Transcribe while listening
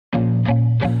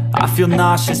I feel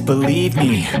nauseous, believe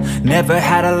me. Never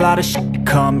had a lot of shit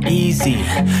come easy.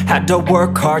 Had to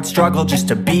work hard, struggle just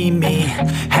to be me.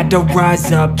 Had to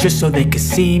rise up just so they could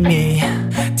see me.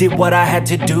 Did what I had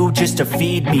to do just to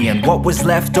feed me. And what was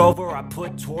left over I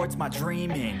put towards my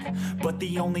dreaming. But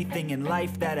the only thing in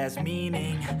life that has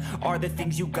meaning are the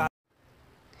things you got.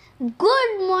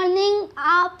 Good morning,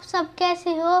 आप सब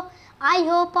कैसे हो? I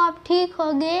hope आप ठीक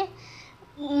होंगे।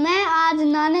 मैं आज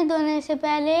नहाने धोने से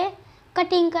पहले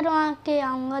कटिंग करवा के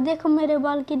आऊँगा। देखो मेरे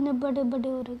बाल कितने बड़े बड़े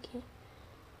हो रखे हैं।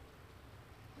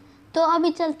 तो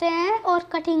अभी चलते हैं और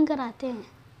कटिंग कराते हैं।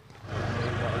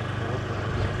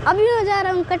 अभी मैं जा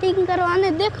रहा हूँ कटिंग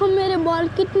करवाने। देखो मेरे बाल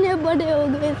कितने बड़े हो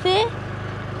गए थे।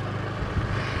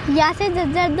 यहाँ से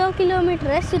जज्जर 2 किलोमीटर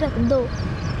है, सिर्फ 2।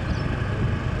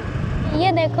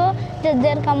 ये देखो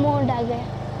जज्जर का मोड़ आ गया।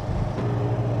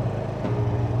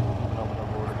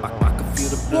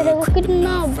 ये देखो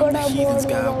कितना बड़ा बोर्ड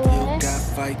लगा हुआ है।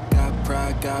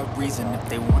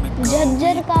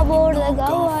 जज्जर का बोर्ड लगा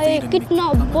हुआ है, कितना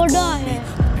बड़ा है।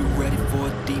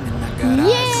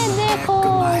 ये देखो,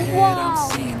 वाह।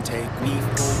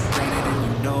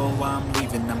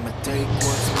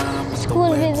 स्कूल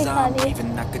भी दिखा दिए।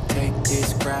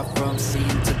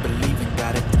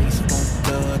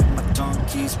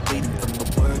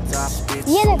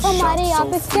 ये देखो हमारे यहाँ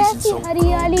पे कैसी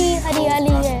हरियाली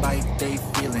हरियाली है।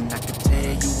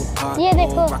 ये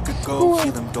देखो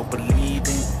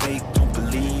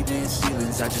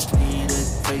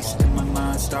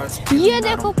ये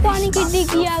देखो पानी की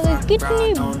डिग्गी आ गई,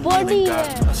 कितनी बड़ी है,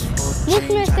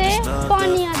 जिसमें से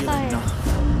पानी आता है।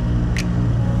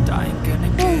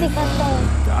 तुम दिखाता हूँ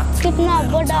कितना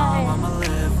बड़ा है।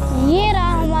 ये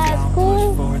रहा हमारा school.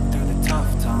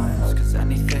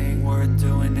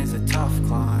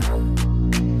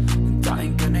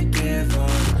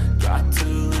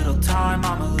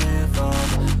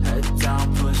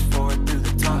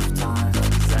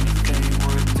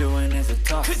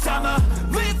 I'ma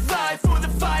live life for the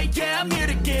fight, yeah, I'm here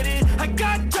to get it. I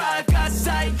got drive, got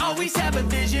sight, always have a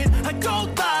vision. I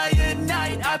don't lie at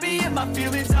night, I be in my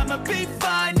feelings. I'ma be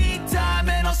fine, need time,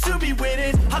 and I'll soon be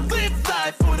winning. I live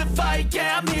life for the fight,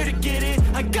 yeah, I'm here to get it.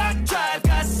 I got drive,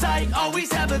 got sight,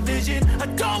 always have a vision. I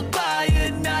don't lie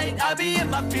at night, I be in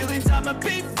my feelings. I'ma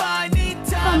be fine, need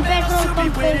time, and I'll soon be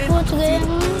winning.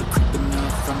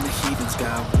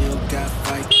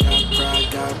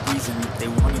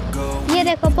 ये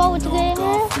देखो पहुंच गए हैं।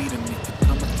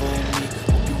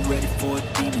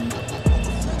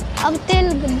 अब तेल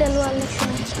डलवा लेते हैं।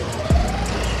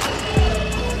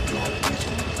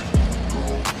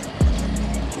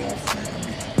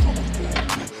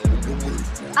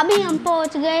 अभी हम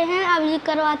पहुंच गए हैं, अब ये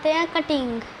करवाते हैं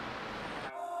cutting.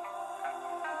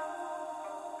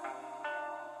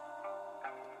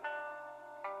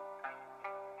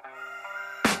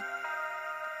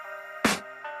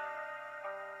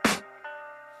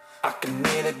 I can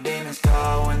hear the demons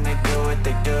call when they do what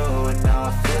they do. And now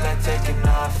I feel like taking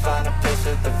off, find a place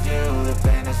with a view. The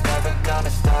pain is never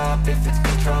gonna stop if it's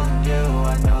controlling you.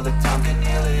 I know that time can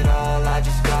heal it all, I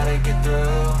just gotta get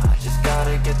through. I just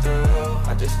gotta get through,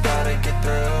 I just gotta get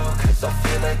through. Cause I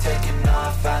feel like taking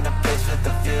off, find a place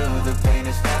with a view. The pain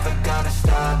is never gonna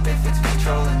stop if it's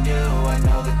controlling you. I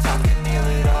know that time can heal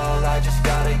it all, I just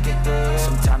gotta get through.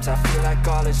 Sometimes I feel like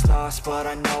all is lost, but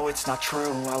I know it's not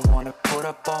true. I wanna put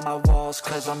up all my walls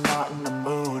cause I'm not in the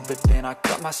mood, but then I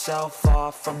cut myself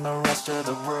off from the rest of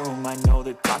the room. I know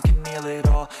that time can heal it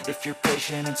all if you're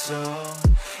patient, and soon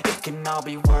it can all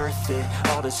be worth it,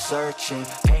 all the searching.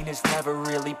 Pain is never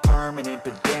really permanent,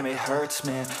 but damn it hurts,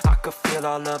 man. I could feel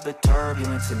all of the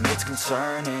turbulence and it's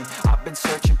concerning. I've been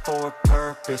searching for a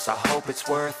purpose, I hope it's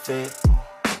worth it.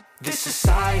 This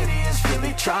society is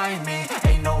really trying me.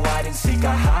 Ain't no hide and seek,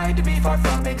 I hide to be far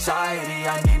from anxiety.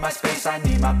 I need my space, I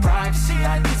need my privacy.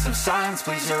 I need some silence,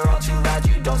 please, you're all too loud.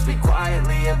 You don't speak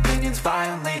quietly, opinions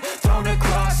violently thrown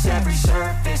across every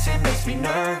surface. It makes me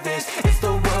nervous, is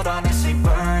the world honestly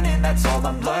burning? That's all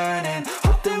I'm learning.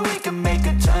 Hope that we can make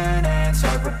a turn and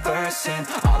start reversing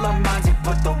all our minds and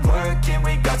put the work in.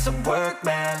 We got some work,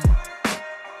 man.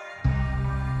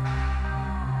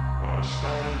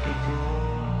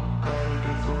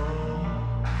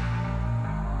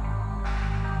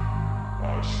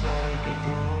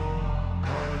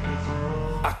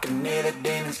 I can hear the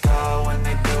demons call when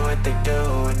they do what they do.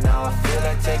 And now I feel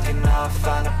like taking off,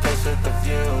 find a place with a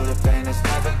view. The pain is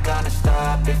never gonna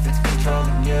stop if it's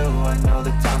controlling you. I know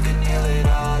that time can heal it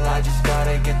all, I just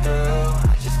gotta get through.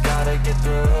 I just gotta get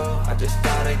through, I just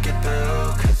gotta get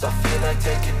through. Cause I feel like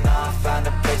taking off, find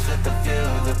a place with a view.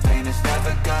 The pain is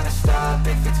never gonna stop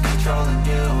if it's controlling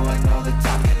you. I know that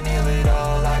time can heal it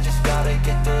all, I just gotta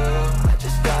get through. I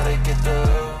just gotta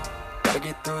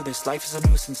get through this. Life is a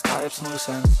nuisance, tie up some loose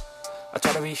ends. I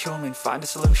try to be human, find a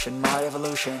solution, my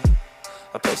evolution.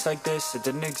 A place like this, it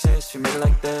didn't exist, we made it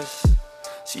like this.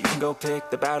 So you can go pick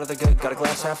the bad or the good, got a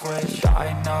glass half wish.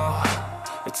 I know,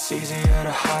 it's easier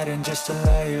to hide than just to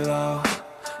lay low.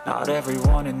 Not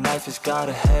everyone in life has got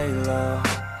a halo.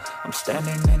 I'm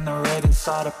standing in the red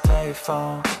inside a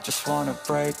payphone. Just wanna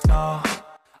break, no,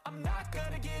 I'm not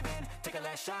gonna give in. Take a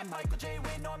last shot, Michael J.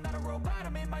 Win. No, I'm not a robot,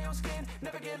 I'm in my own skin.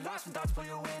 Never get lost when thoughts pull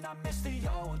you in. I miss the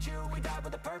old you, we died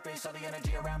with a purpose. All the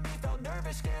energy around me felt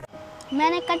nervous, scared.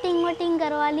 मैंने cutting वटिंग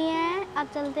करवा ली है, अब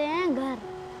चलते हैं घर।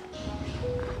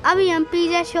 अभी हम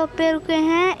pizza shop पे रुके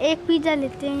हैं, एक पिज़्ज़ा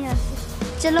लेते हैं यहाँ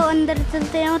से। चलो अंदर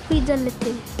चलते हैं और पिज़्ज़ा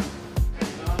लेते हैं।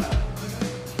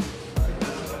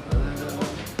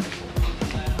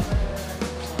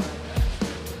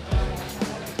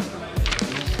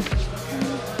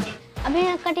 अभी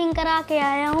मैं कटिंग करा के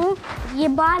आया हूँ। ये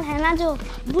बाल है ना जो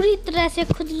बुरी तरह से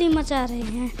खुजली मचा रहे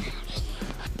हैं।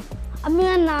 अभी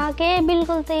मैं नहा के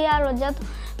बिल्कुल तैयार हो जाता हूँ।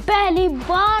 पहली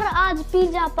बार आज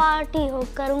पिज़्ज़ा पार्टी हो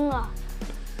करूँगा।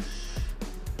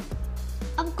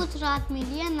 अब कुछ रात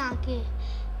मिली है नहा के,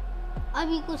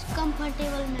 अभी कुछ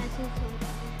कंफर्टेबल महसूस हो रहा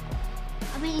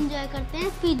है। अभी एंजॉय करते हैं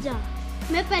पिज़्ज़ा।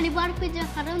 मैं पहली बार पिज़्ज़ा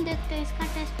खा रहा हूँ, देखते हैं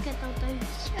इसका टेस्ट कैसा होता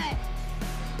है।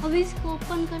 अभी इसको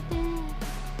ओपन करते हैं।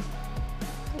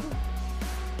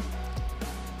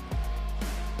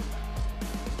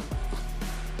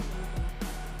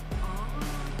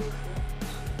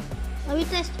 अभी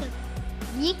टेस्ट कर।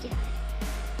 ये क्या है?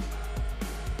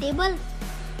 टेबल।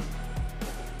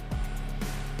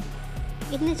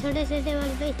 इतने छोटे से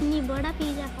टेबल पे इतनी बड़ा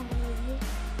पिज़्ज़ा खाना है।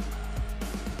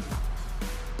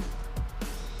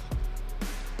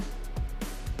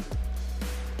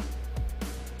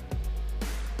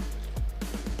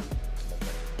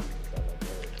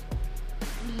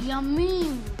 Yummy,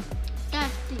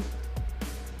 tasty.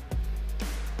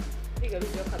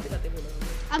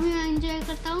 अभी मैं एंजॉय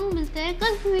करता हूँ, मिलते हैं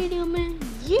कल की वीडियो में।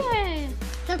 ये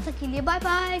तब तक के लिए बाय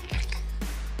बाय।